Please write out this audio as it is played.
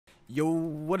Yo,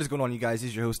 what is going on, you guys?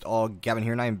 This is your host, Gavin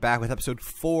here, and I am back with episode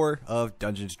 4 of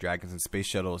Dungeons, Dragons, and Space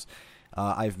Shuttles.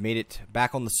 I've made it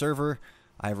back on the server.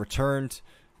 I've returned.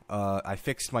 I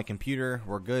fixed my computer.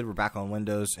 We're good. We're back on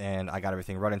Windows, and I got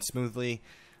everything running smoothly.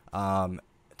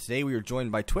 Today we are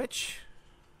joined by Twitch,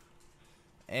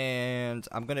 and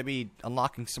I'm going to be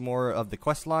unlocking some more of the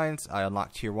Questlines. I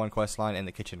unlocked Tier 1 questline in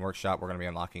the Kitchen Workshop. We're going to be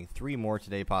unlocking 3 more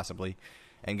today, possibly,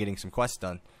 and getting some quests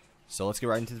done. So let's get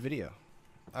right into the video.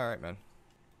 Alright, man.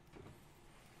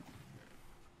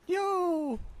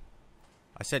 Yo!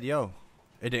 I said yo.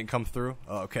 It didn't come through?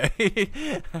 Oh,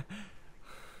 okay.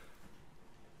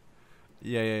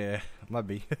 Yeah. Might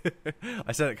be.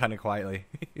 I said it kind of quietly.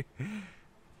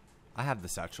 I have the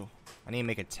satchel. I need to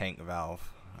make a tank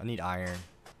valve. I need iron.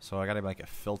 So I gotta make a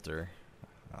filter.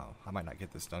 Oh, I might not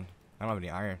get this done. I don't have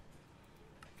any iron.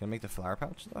 Can I make the flower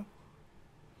pouch, though?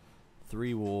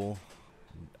 3 wool.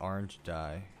 Orange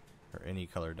dye. Or any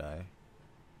color dye.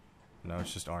 No,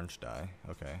 it's just orange dye.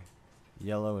 Okay.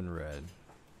 Yellow and red.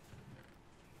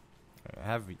 I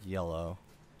have yellow.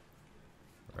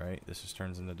 Right? This just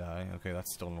turns into dye. Okay,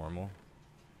 that's still normal.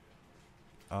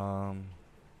 I'm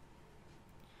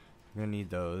gonna need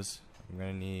those. I'm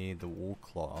gonna need the wool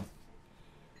cloth.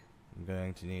 I'm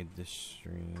going to need this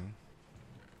string.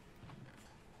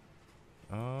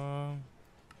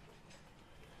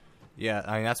 Yeah,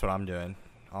 I mean that's what I'm doing.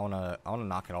 I wanna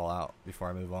knock it all out before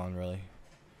I move on, really.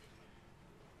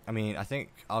 I mean, I think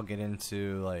I'll get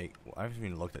into, like, I haven't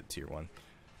even looked at Tier 1.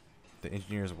 The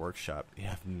Engineer's Workshop. Yeah, I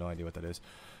have no idea what that is.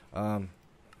 Yeah,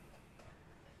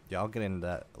 I'll get into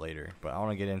that later. But I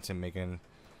want to get into making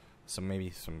maybe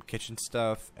some kitchen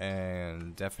stuff,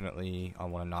 and definitely I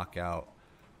want to knock out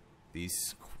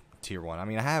these Tier 1. I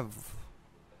mean, I have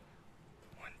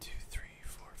 1, 2, 3,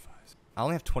 4, 5. I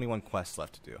only have 21 quests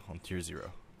left to do on Tier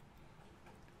 0.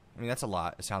 I mean, that's a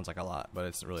lot. It sounds like a lot, but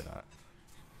it's really not.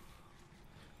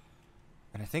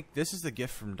 And I think this is the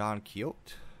gift from Don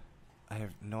Quixote. I have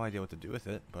no idea what to do with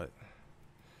it, but...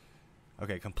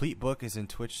 Okay, complete book is in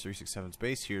Twitch367's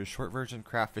base. Here's short version,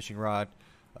 craft fishing rod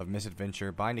of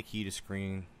misadventure, bind a key to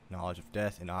screen, knowledge of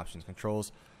death, and options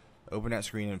controls. Open that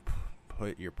screen and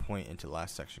put your point into the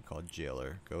last section called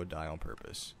Jailer. Go die on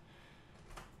purpose.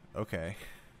 Okay.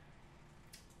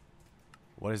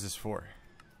 What is this for?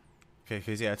 Okay,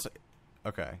 because yeah, it's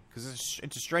okay. Because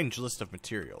it's a strange list of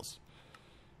materials.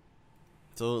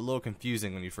 It's a little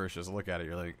confusing when you first just look at it.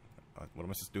 You're like, what am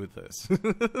I supposed to do with this?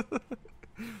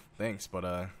 Thanks,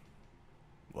 but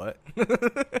what?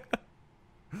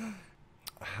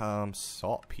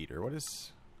 Saltpeter. What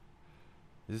is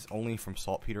this? Only from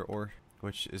saltpeter ore,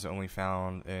 which is only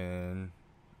found in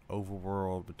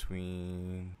overworld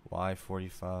between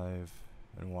Y45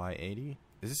 and Y80.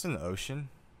 Is this in the ocean?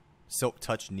 Silk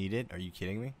touch needed? Are you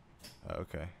kidding me? Oh,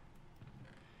 okay.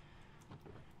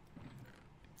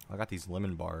 I got these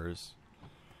lemon bars.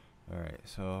 Alright,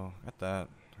 so got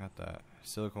that.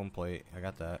 Silicone plate. I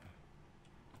got that.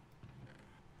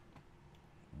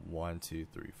 1, 2,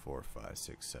 3, 4, 5,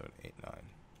 6, 7, 8, 9.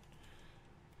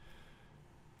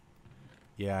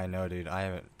 Yeah, I know, dude. I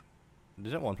haven't.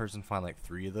 Didn't one person find like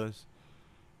 3 of those?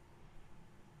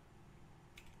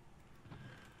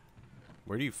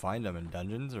 Where do you find them? In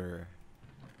dungeons, or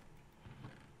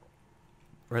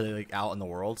are they like out in the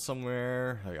world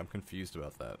somewhere? Like, I'm confused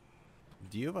about that.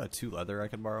 Do you have 2 leather I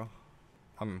could borrow?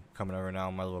 I'm coming over now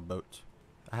on my little boat.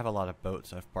 I have a lot of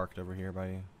boats I've parked over here by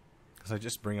you. Because I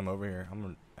just bring them over here. I'm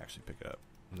going to actually pick it up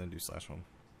and then do /1.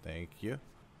 Thank you.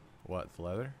 What, the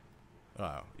leather?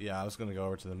 Oh, yeah, I was going to go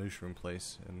over to the mushroom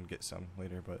place and get some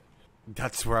later, but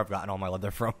that's where I've gotten all my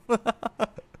leather from.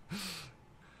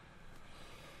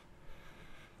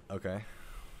 Okay.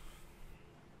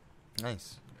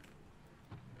 Nice.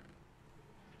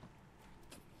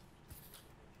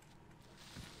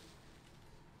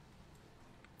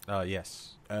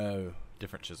 Yes. Oh,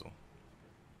 different chisel.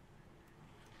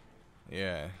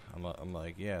 Yeah, I'm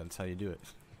like, yeah, that's how you do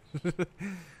it.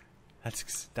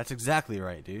 That's exactly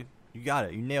right, dude. You got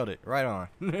it. You nailed it. Right on.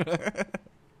 Alright,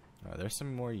 there's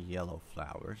some more yellow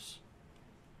flowers.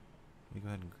 Let me go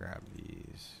ahead and grab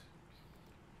these.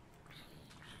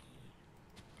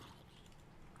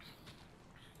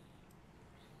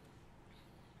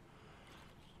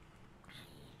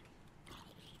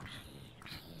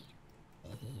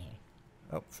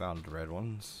 Oh, found red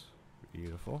ones.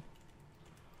 Beautiful.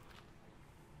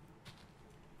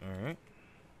 Alright.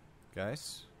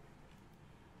 Guys.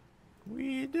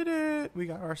 We did it! We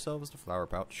got ourselves the flower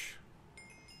pouch.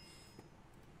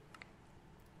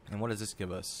 And what does this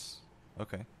give us?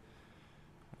 Okay.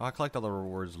 I'll collect all the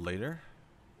rewards later.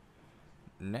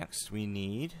 Next, we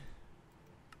need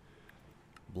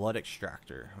Blood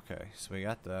extractor. Okay, so we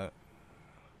got that.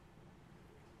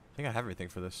 I think I have everything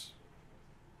for this.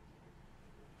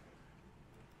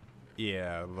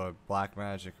 Yeah, the black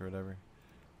magic or whatever.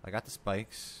 I got the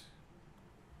spikes.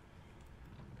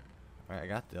 Alright, I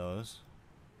got those.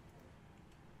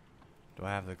 Do I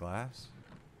have the glass?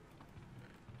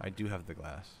 I do have the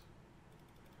glass.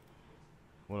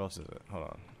 What else is it?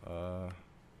 Hold on.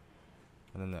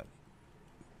 And then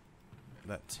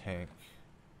that tank.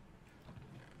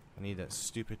 I need that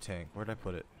stupid tank. Where'd I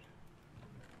put it?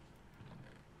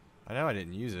 I know I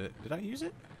didn't use it. Did I use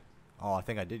it? Oh, I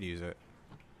think I did use it.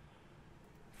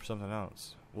 For something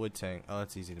else. Wood tank. Oh,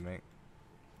 that's easy to make.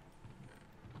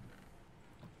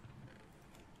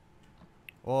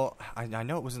 Well, I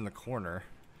know it was in the corner.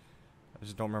 I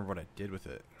just don't remember what I did with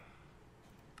it.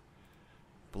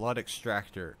 Blood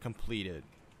extractor completed.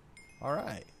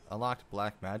 Alright. Unlocked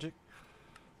black magic.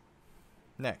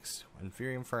 Next,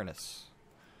 Inferium furnace.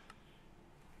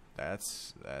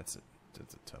 That's a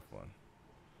tough one.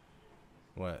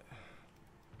 What?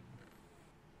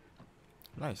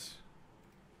 Nice.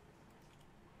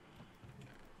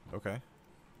 Okay.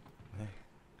 Hey.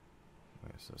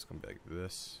 Okay, so it's gonna be like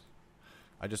this.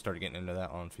 I just started getting into that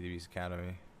on Phoebe's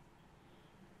Academy.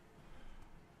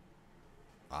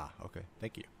 Ah, okay.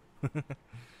 Thank you.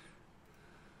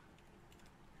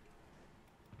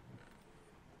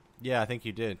 Yeah, I think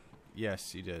you did.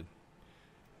 Yes, you did.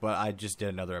 But I just did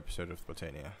another episode of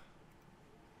Botania.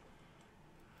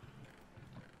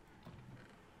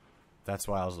 That's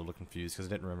why I was a little confused, because I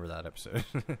didn't remember that episode.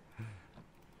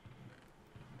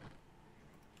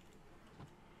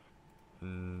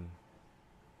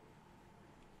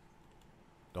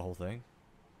 The whole thing?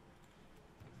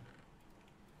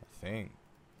 I think.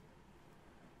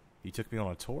 You took me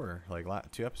on a tour, like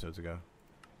 2 episodes ago.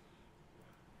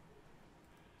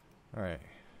 Alright.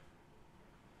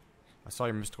 I saw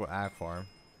your mystical ag farm.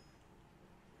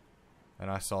 And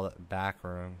I saw that back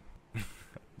room.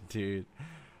 Dude.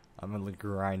 I'm like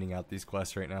grinding out these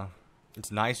quests right now. It's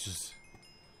nice just...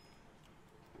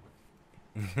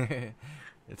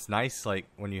 It's nice like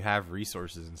when you have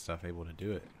resources and stuff able to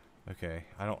do it. Okay,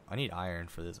 I need iron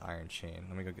for this iron chain.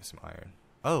 Let me go get some iron.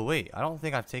 Oh wait, I don't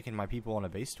think I've taken my people on a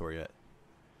base tour yet.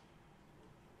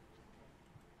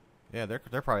 Yeah,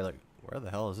 they're probably like, where the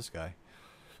hell is this guy?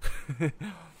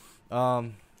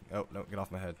 Oh no, get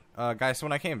off my head. Guys, so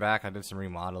when I came back I did some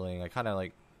remodeling. I kinda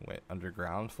like went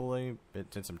underground fully.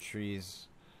 Did some trees.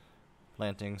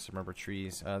 Planting some rubber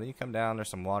trees. Then you come down, there's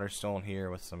some water stone here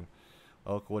with some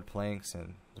oak wood planks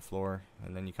and the floor.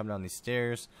 And then you come down these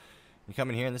stairs. You come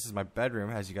in here, and this is my bedroom.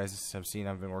 As you guys have seen,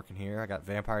 I've been working here. I got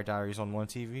Vampire Diaries on one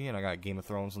TV, and I got Game of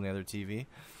Thrones on the other TV.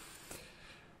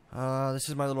 This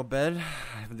is my little bed.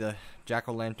 I have the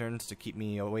jack-o'-lanterns to keep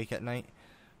me awake at night.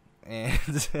 And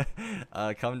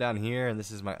come down here, and this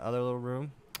is my other little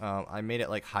room. I made it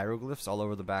like hieroglyphs all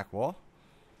over the back wall.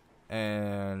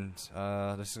 And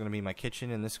this is going to be my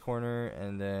kitchen in this corner.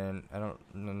 And then I don't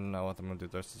know what I'm going to do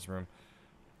with the rest of this room.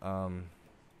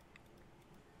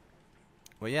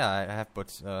 Well, yeah, I have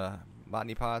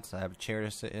botany pots. I have a chair to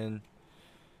sit in.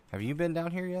 Have you been down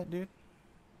here yet, dude?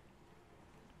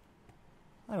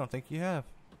 I don't think you have.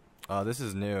 Oh, this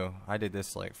is new. I did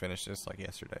this, like, finished this, like,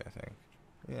 yesterday, I think.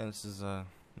 Yeah, this is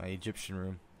my Egyptian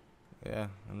room. Yeah,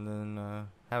 and then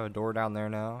have a door down there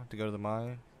now to go to the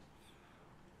mine.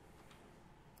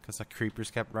 Because the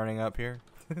creepers kept running up here.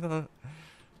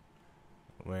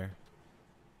 Where?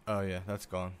 Oh, yeah, that's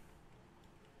gone.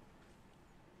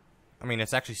 I mean,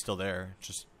 it's actually still there.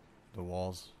 Just the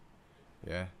walls.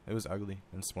 Yeah, it was ugly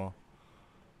and small.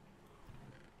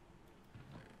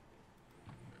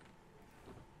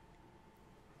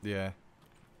 Yeah.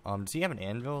 Does he have an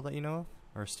anvil that you know of?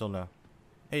 Or still no?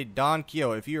 Hey, Don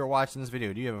Kyo, if you are watching this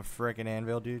video, do you have a frickin'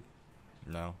 anvil, dude?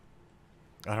 No.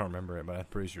 I don't remember it, but I'm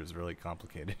pretty sure it's really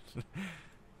complicated.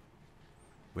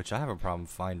 Which I have a problem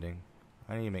finding.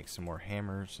 I need to make some more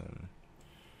hammers and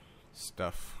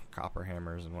stuff. Copper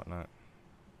hammers and whatnot.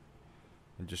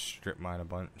 And just strip mine a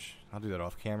bunch. I'll do that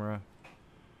off camera.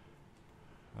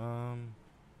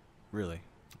 Really?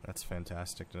 That's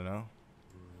fantastic to know.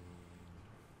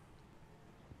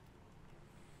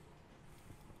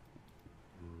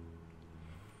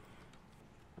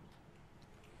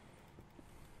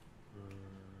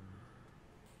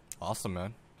 Awesome,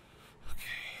 man. Okay.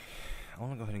 I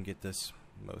want to go ahead and get this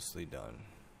mostly done.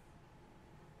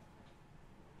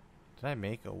 Did I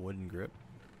make a wooden grip?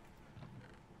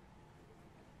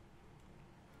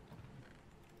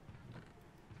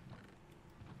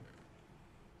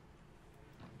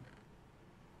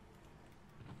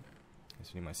 I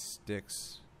just need my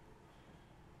sticks.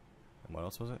 And what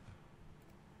else was it?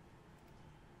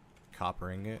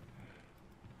 copper ingot.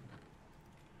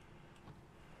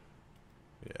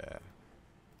 Yeah.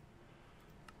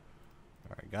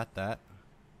 Alright, got that.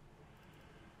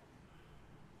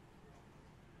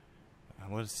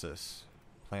 What is this?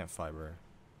 Plant fiber.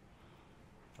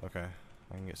 Okay,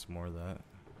 I can get some more of that.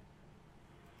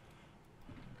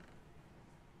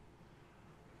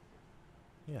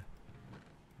 Yeah.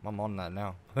 I'm on that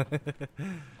now.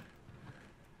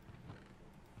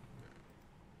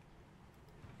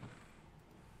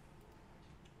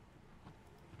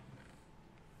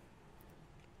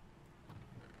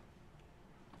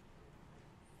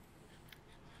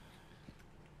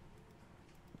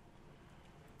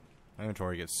 My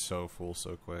inventory gets so full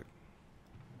so quick.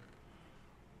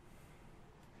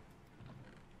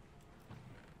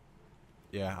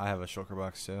 Yeah, I have a shulker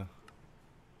box too.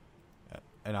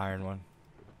 An iron one.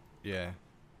 Yeah.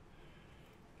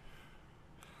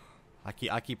 I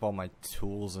keep all my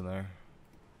tools in there.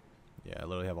 Yeah, I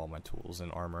literally have all my tools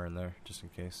and armor in there just in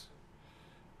case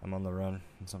I'm on the run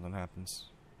and something happens.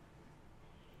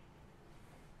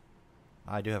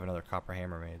 I do have another copper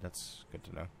hammer made. That's good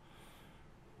to know.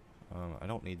 I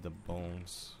don't need the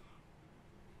bones.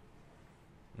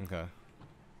 Okay.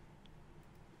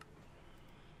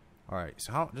 Alright,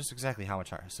 so how just exactly how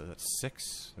much iron? So that's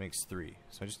 6 makes 3.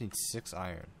 So I just need 6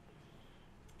 iron.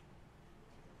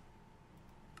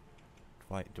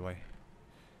 Do I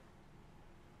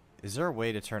Is there a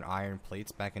way to turn iron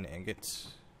plates back into ingots?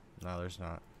 No, there's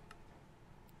not.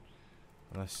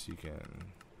 Unless you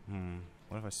can.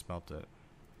 What if I smelt it?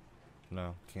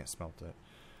 No, can't smelt it.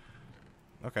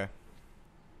 Okay.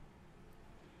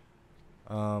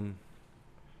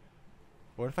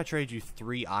 What if I trade you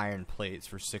 3 iron plates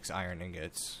for 6 iron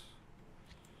ingots?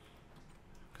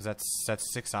 Because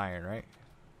that's 6 iron, right?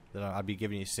 Then I'd be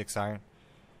giving you 6 iron.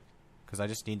 Because I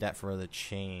just need that for the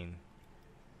chain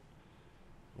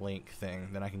link thing.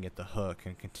 Then I can get the hook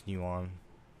and continue on.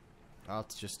 Oh,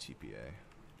 it's just TPA.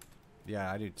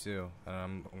 Yeah, I do too.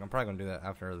 I'm probably gonna do that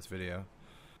after this video.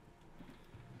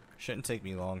 Shouldn't take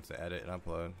me long to edit and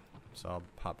upload, so I'll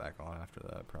hop back on after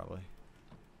that probably.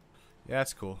 Yeah,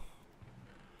 that's cool.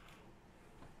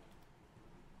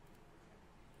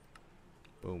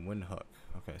 Boom, wind hook.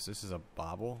 Okay, so this is a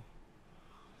bobble.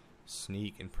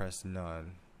 Sneak and press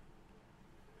none.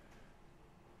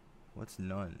 What's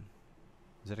none?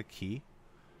 Is that a key?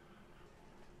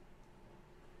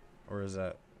 Or is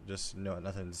that just no,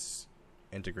 nothing's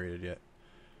integrated yet?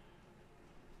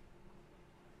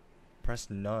 Press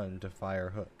none to fire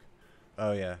hook.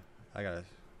 Oh yeah, I got it.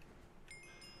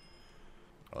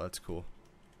 Oh, that's cool.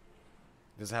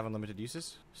 Does it have unlimited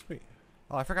uses? Sweet.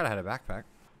 Oh, I forgot I had a backpack.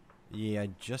 Yeah, I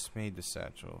just made the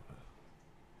satchel.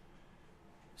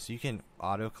 So you can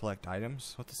auto collect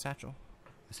items with the satchel.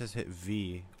 It says hit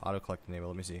V, auto collect enable.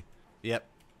 Let me see. Yep.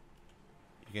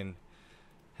 You can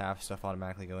have stuff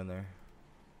automatically go in there.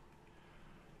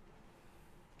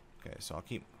 Okay, so I'm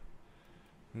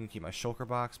gonna keep my shulker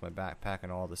box, my backpack,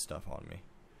 and all this stuff on me.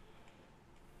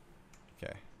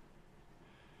 Okay.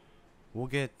 We'll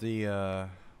get the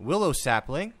willow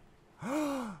sapling.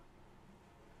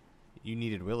 You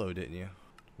needed willow, didn't you?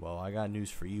 Well, I got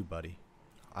news for you, buddy.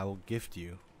 I will gift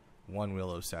you 1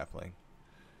 willow sapling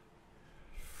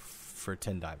for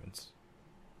 10 diamonds.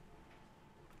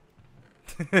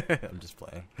 I'm just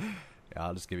playing. Yeah,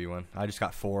 I'll just give you 1. I just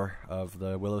got 4 of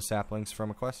the willow saplings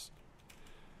from a quest.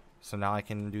 So now I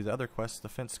can do the other quest, the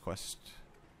fence quest.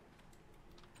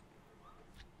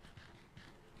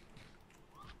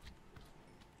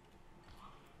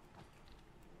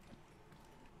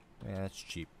 Yeah, that's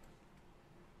cheap.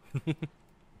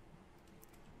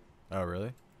 Oh,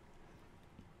 really?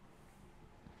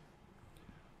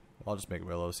 Well, I'll just make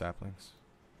willow saplings.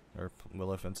 Or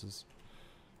willow fences.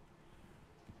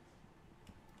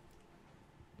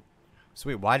 So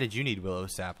wait, why did you need willow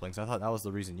saplings? I thought that was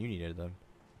the reason you needed them.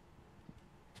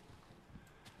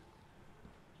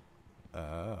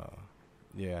 Oh.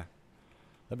 Yeah.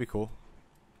 That'd be cool.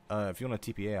 If you want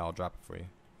a TPA, I'll drop it for you.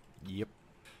 Yep.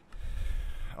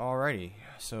 Alrighty.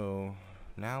 So,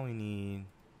 now we need...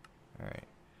 Alright.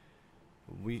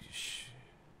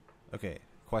 Okay,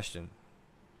 question.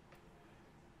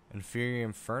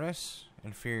 Inferium furnace,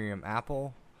 inferium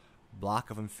apple, block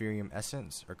of inferium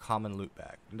essence, or common loot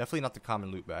bag? Definitely not the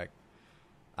common loot bag.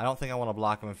 I don't think I want a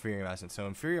block of inferium essence. So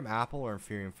inferium apple or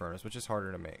inferium furnace, which is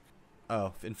harder to make?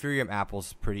 Oh, inferium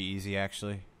apple's pretty easy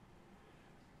actually.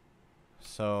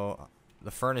 So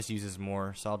the furnace uses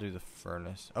more, so I'll do the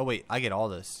furnace. Oh wait, I get all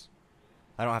this.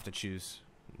 I don't have to choose.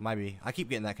 Might be. I keep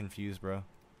getting that confused, bro.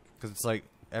 Because it's like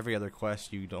every other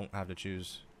quest you don't have to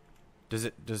choose. Does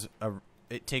it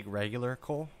take regular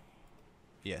coal?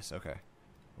 Yes, okay.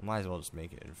 We might as well just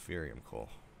make it inferium coal.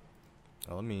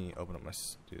 Now let me open up my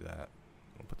do that.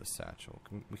 We'll put the satchel.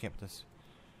 We can't put this.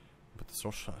 Put the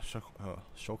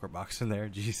shulker box in there.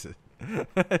 Jesus,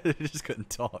 I just couldn't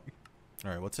talk.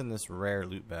 All right, what's in this rare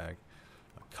loot bag?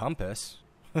 A compass.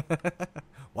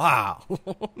 Wow.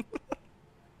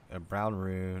 A brown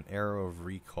rune, arrow of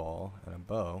recall, and a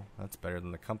bow. That's better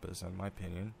than the compass, in my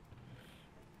opinion.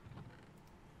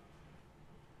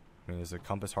 I mean, is a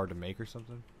compass hard to make or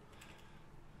something?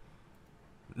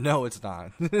 No, it's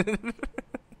not.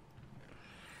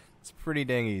 It's pretty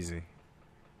dang easy.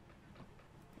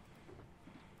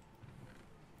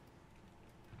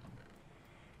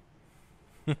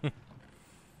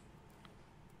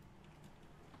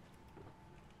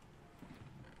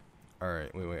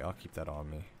 Alright, wait, I'll keep that on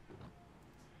me.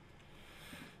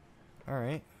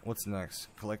 Alright, what's next?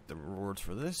 Collect the rewards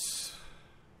for this.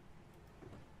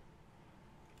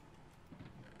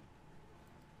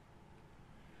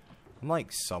 I'm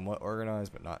like somewhat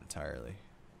organized, but not entirely.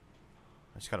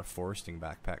 I just got a foresting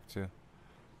backpack too.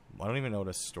 I don't even know what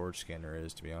a storage scanner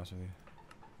is, to be honest with you.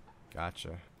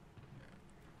 Gotcha.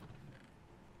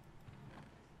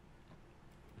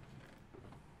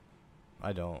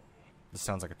 I don't. This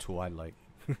sounds like a tool I'd like.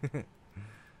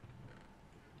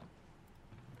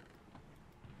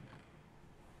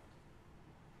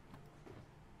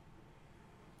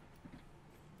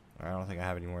 I don't think I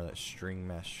have any more of that string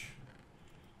mesh.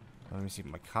 Let me see if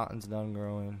my cotton's done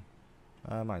growing.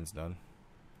 Mine's done.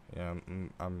 Yeah,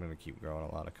 I'm gonna keep growing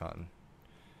a lot of cotton.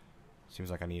 Seems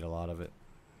like I need a lot of it.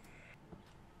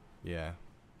 Yeah.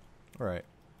 Alright.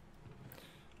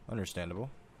 Understandable.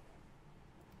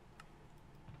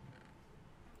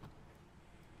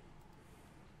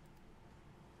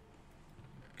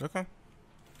 Okay.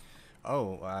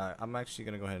 Oh, I'm actually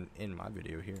gonna go ahead and end my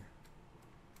video here.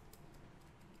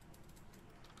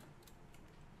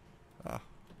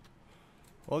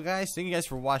 Well, guys, thank you guys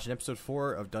for watching episode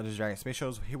 4 of Dungeons & Dragons Space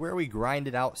Shuttles, where we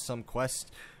grinded out some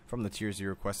quests from the Tier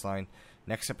 0 quest line.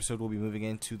 Next episode, we'll be moving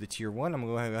into the Tier 1. I'm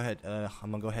gonna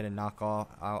go ahead and knock off.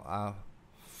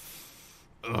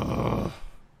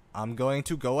 I'm going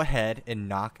to go ahead and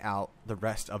knock out the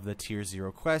rest of the Tier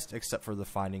 0 quest, except for the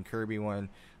Finding Kirby one.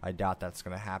 I doubt that's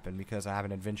going to happen because I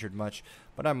haven't adventured much,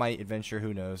 but I might adventure,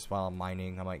 who knows, while I'm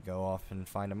mining. I might go off and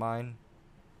find a mine.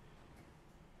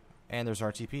 And there's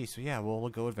RTP, so yeah, we'll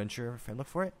go adventure and look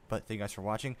for it. But thank you guys for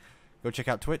watching. Go check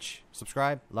out Twitch,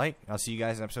 subscribe, like. I'll see you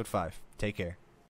guys in episode 5. Take care.